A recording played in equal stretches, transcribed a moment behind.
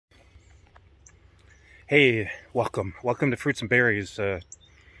Hey, welcome to Fruits and Berries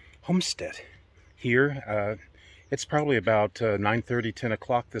homestead here. It's probably about 9:30, 10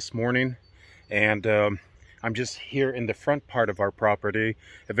 o'clock this morning, and I'm just here in the front part of our property.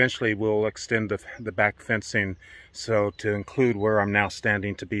 Eventually we'll extend the back fencing so to include where I'm now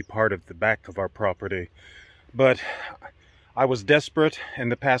standing to be part of the back of our property. But I was desperate in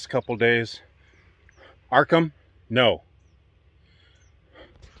the past couple days. Arkham? No.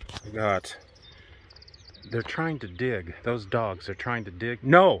 God. They're trying to dig. Those dogs are trying to dig.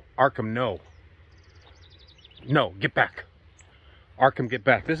 No! Arkham, no. No, get back. Arkham, get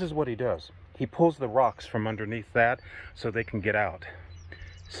back. This is what he does. He pulls the rocks from underneath that so they can get out.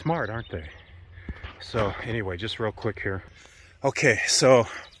 Smart, aren't they? So, anyway, just real quick here. Okay, so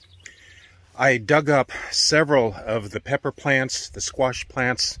I dug up several of the pepper plants, the squash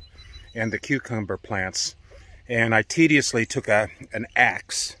plants, and the cucumber plants. And I tediously took an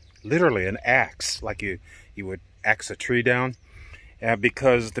axe, literally an axe, like you would axe a tree down,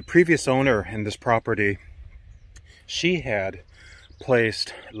 because the previous owner in this property, she had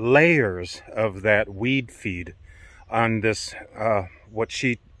placed layers of that weed feed on this, what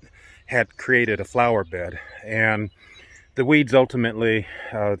she had created a flower bed, and the weeds ultimately,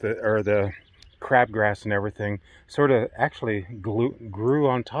 the crabgrass and everything, sort of actually grew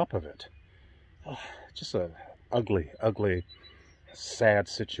on top of it. Oh, just a ugly, sad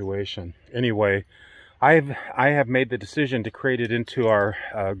situation. Anyway, I have made the decision to create it into our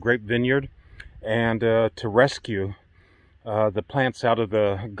grape vineyard and to rescue the plants out of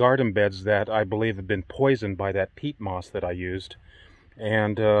the garden beds that I believe have been poisoned by that peat moss that I used.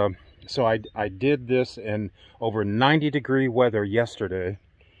 And so I did this in over 90-degree weather yesterday,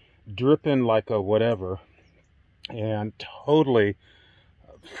 dripping like a whatever, and totally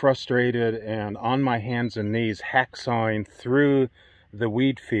frustrated and on my hands and knees hacksawing through the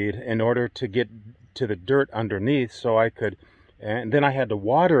weed feed in order to get to the dirt underneath so I could, and then I had to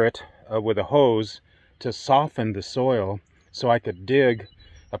water it with a hose to soften the soil so I could dig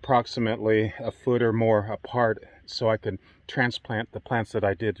approximately a foot or more apart so I could transplant the plants that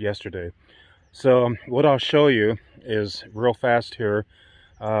I did yesterday. So what I'll show you is real fast here.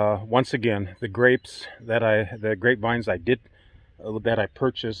 Once again, the grapevines that I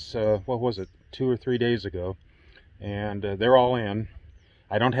purchased, what was it, 2 or 3 days ago, and they're all in.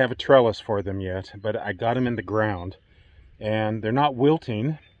 I don't have a trellis for them yet, but I got them in the ground, and they're not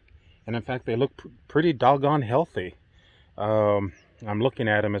wilting, and in fact they look pretty doggone healthy. I'm looking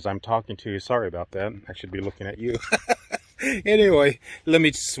at them as I'm talking to you. Sorry about that. I should be looking at you. Anyway, let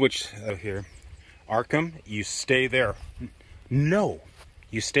me switch here. Arkham, you stay there. No,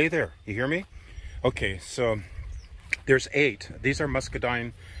 you stay there. You hear me? Okay, so there's 8. These are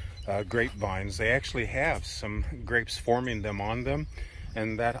muscadine grapevines. They actually have some grapes forming them on them,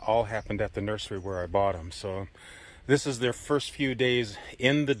 and that all happened at the nursery where I bought them. So this is their first few days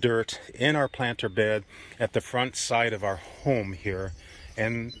in the dirt, in our planter bed at the front side of our home here.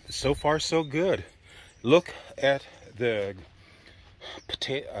 And so far, so good. Look at the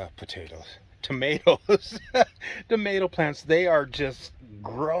tomatoes, tomato plants. They are just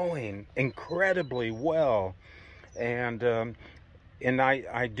growing incredibly well. And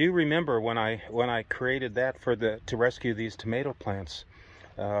I do remember when I created that to rescue these tomato plants,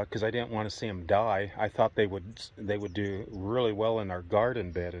 because I didn't want to see them die. I thought they would do really well in our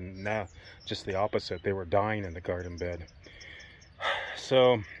garden bed, and now just the opposite. They were dying in the garden bed.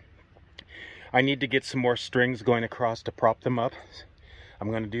 So I need to get some more strings going across to prop them up. I'm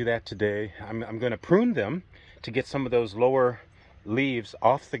going to do that today. I'm going to prune them to get some of those lower leaves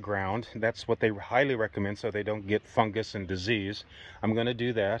off the ground. That's what they highly recommend so they don't get fungus and disease. I'm going to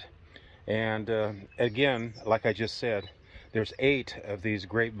do that. And again, like I just said, there's 8 of these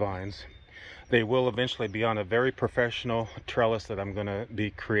grapevines. They will eventually be on a very professional trellis that I'm going to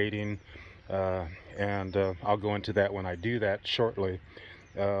be creating, and I'll go into that when I do that shortly.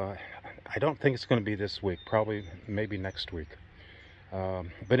 I don't think it's going to be this week, probably maybe next week.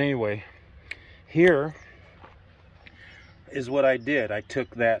 But anyway, here is what I did. I took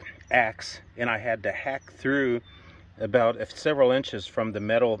that axe and I had to hack through about several inches from the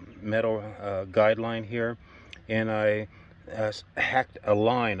metal guideline here, and I hacked a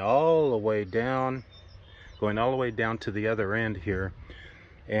line all the way down, going all the way down to the other end here.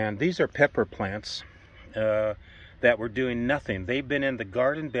 And these are pepper plants that were doing nothing. They've been in the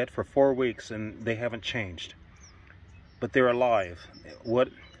garden bed for 4 weeks and they haven't changed, but they're alive. What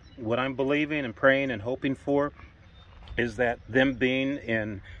I'm believing and praying and hoping for is that them being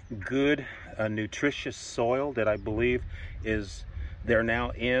in good, nutritious soil that I believe they're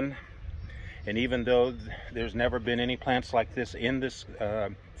now in. And even though there's never been any plants like this in this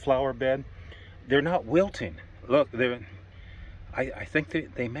flower bed, they're not wilting. Look, I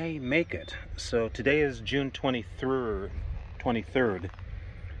think they may make it. So today is June 23rd,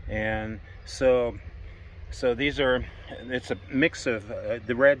 and so these are, it's a mix of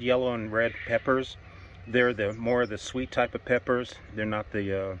the red, yellow, and red peppers. They're the more of the sweet type of peppers. They're not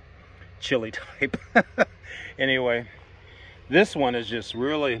the chili type. Anyway, this one is just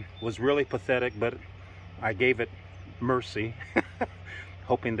was really pathetic, but I gave it mercy,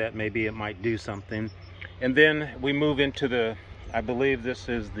 hoping that maybe it might do something. And then we move into the, I believe this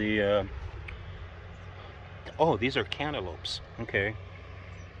is the, oh, these are cantaloupes. Okay,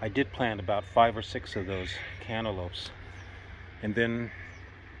 I did plant about 5 or 6 of those cantaloupes. And then,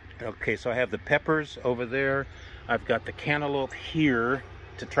 okay, so I have the peppers over there. I've got the cantaloupe here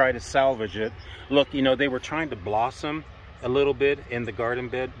to try to salvage it. Look, you know, they were trying to blossom a little bit in the garden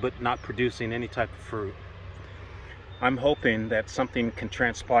bed, but not producing any type of fruit. I'm hoping that something can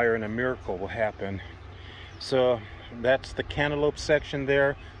transpire and a miracle will happen. So that's the cantaloupe section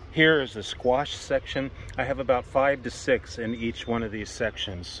there. Here is the squash section. I have about 5 to 6 in each one of these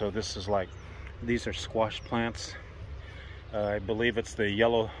sections. So this is like, these are squash plants. I believe it's the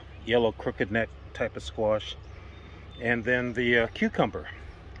yellow crooked neck type of squash. And then the cucumber.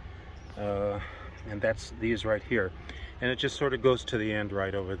 And that's these right here. And it just sort of goes to the end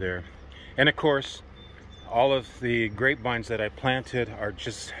right over there. And of course, all of the grapevines that I planted are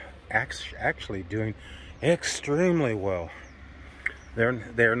just actually doing extremely well.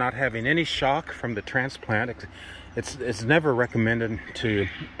 They're not having any shock from the transplant. It's never recommended to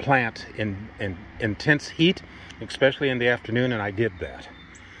plant in intense heat, especially in the afternoon, and I did that.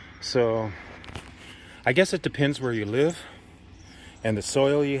 So I guess it depends where you live and the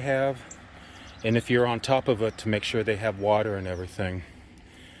soil you have, and if you're on top of it to make sure they have water and everything.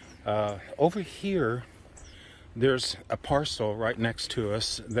 Over here, there's a parcel right next to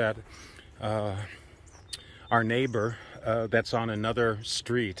us that our neighbor that's on another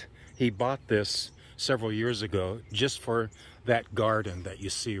street, he bought this several years ago just for that garden that you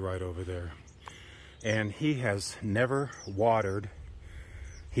see right over there. And he has never watered.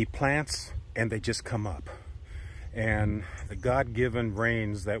 He plants and they just come up. And the God-given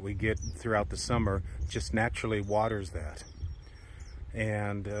rains that we get throughout the summer just naturally waters that.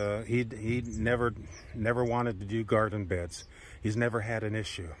 And he never wanted to do garden beds. He's never had an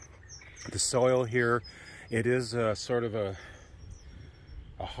issue. The soil here, it is sort of a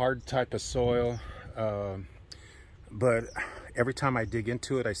hard type of soil, but every time I dig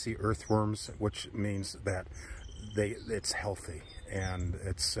into it, I see earthworms, which means that it's healthy and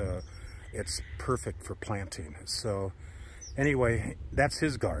it's perfect for planting. So anyway, that's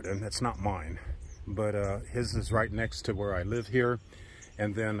his garden. That's not mine, but his is right next to where I live here.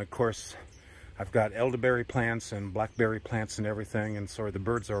 And then of course I've got elderberry plants and blackberry plants and everything, and so the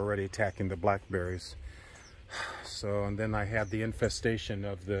birds are already attacking the blackberries. So, and then I had the infestation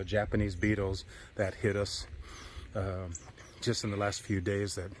of the Japanese beetles that hit us just in the last few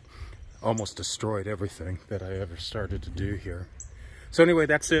days, that almost destroyed everything that I ever started to do here. So anyway,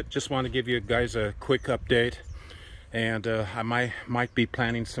 that's it. Just want to give you guys a quick update, and I might be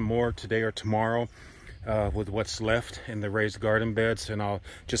planting some more today or tomorrow with what's left in the raised garden beds, and I'll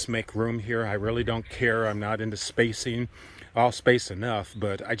just make room here. I really don't care. I'm not into spacing. I'll space enough,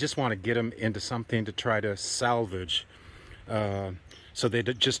 but I just want to get them into something to try to salvage so they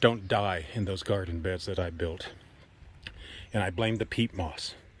just don't die in those garden beds that I built. And I blame the peat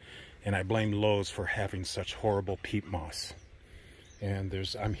moss, and I blame Lowe's for having such horrible peat moss. And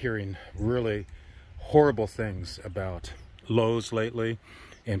I'm hearing really horrible things about Lowe's lately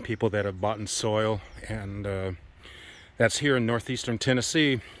and people that have bought in soil, and that's here in northeastern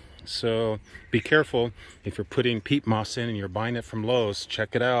Tennessee. So be careful if you're putting peat moss in and you're buying it from Lowe's.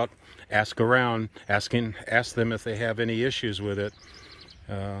 Check it out, ask around, ask them if they have any issues with it,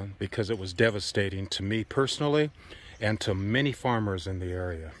 because it was devastating to me personally and to many farmers in the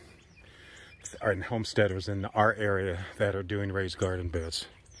area, and homesteaders in our area that are doing raised garden beds.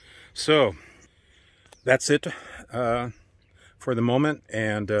 So that's it for the moment,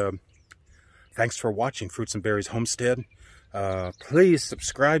 and thanks for watching Fruits and Berries Homestead. Please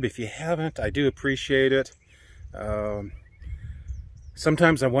subscribe if you haven't. I do appreciate it.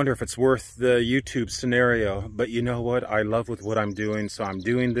 Sometimes I wonder if it's worth the YouTube scenario, but you know what? I love with what I'm doing, so I'm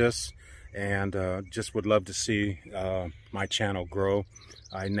doing this, and just would love to see my channel grow.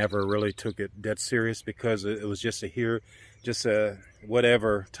 I never really took it dead serious because it was just a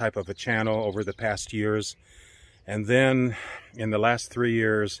whatever type of a channel over the past years. And then in the last 3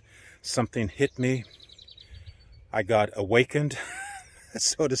 years, something hit me. I got awakened,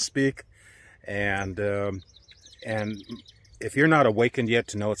 so to speak, and if you're not awakened yet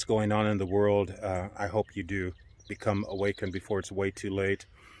to know what's going on in the world, I hope you do become awakened before it's way too late.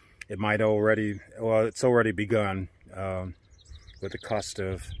 It might already, well, it's already begun with the cost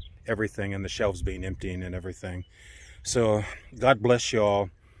of everything and the shelves being emptying and everything. So God bless you all.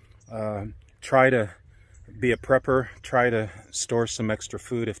 Try to be a prepper. Try to store some extra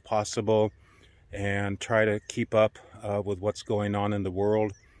food if possible, and try to keep up with what's going on in the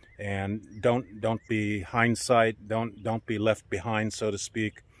world. And don't be hindsight. Don't be left behind, so to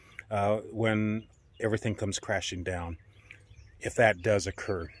speak, when everything comes crashing down, if that does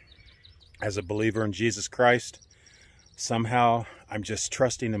occur. As a believer in Jesus Christ, somehow I'm just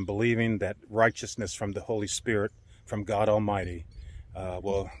trusting and believing that righteousness from the Holy Spirit, from God Almighty,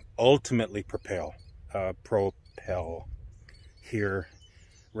 will ultimately propel here.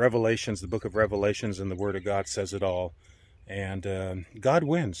 Revelations, the book of Revelations and the Word of God says it all. And God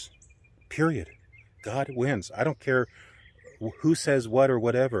wins, period. God wins. I don't care who says what or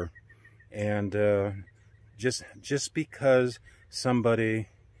whatever. And just because somebody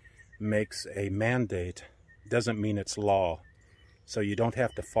makes a mandate doesn't mean it's law. So you don't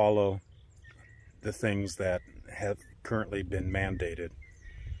have to follow the things that have currently been mandated.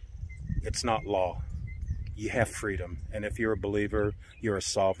 It's not law. You have freedom. And if you're a believer, you're a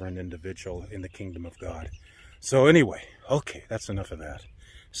sovereign individual in the kingdom of God. So anyway, okay, that's enough of that.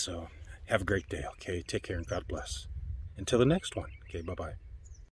 So have a great day, okay? Take care and God bless. Until the next one. Okay, bye-bye.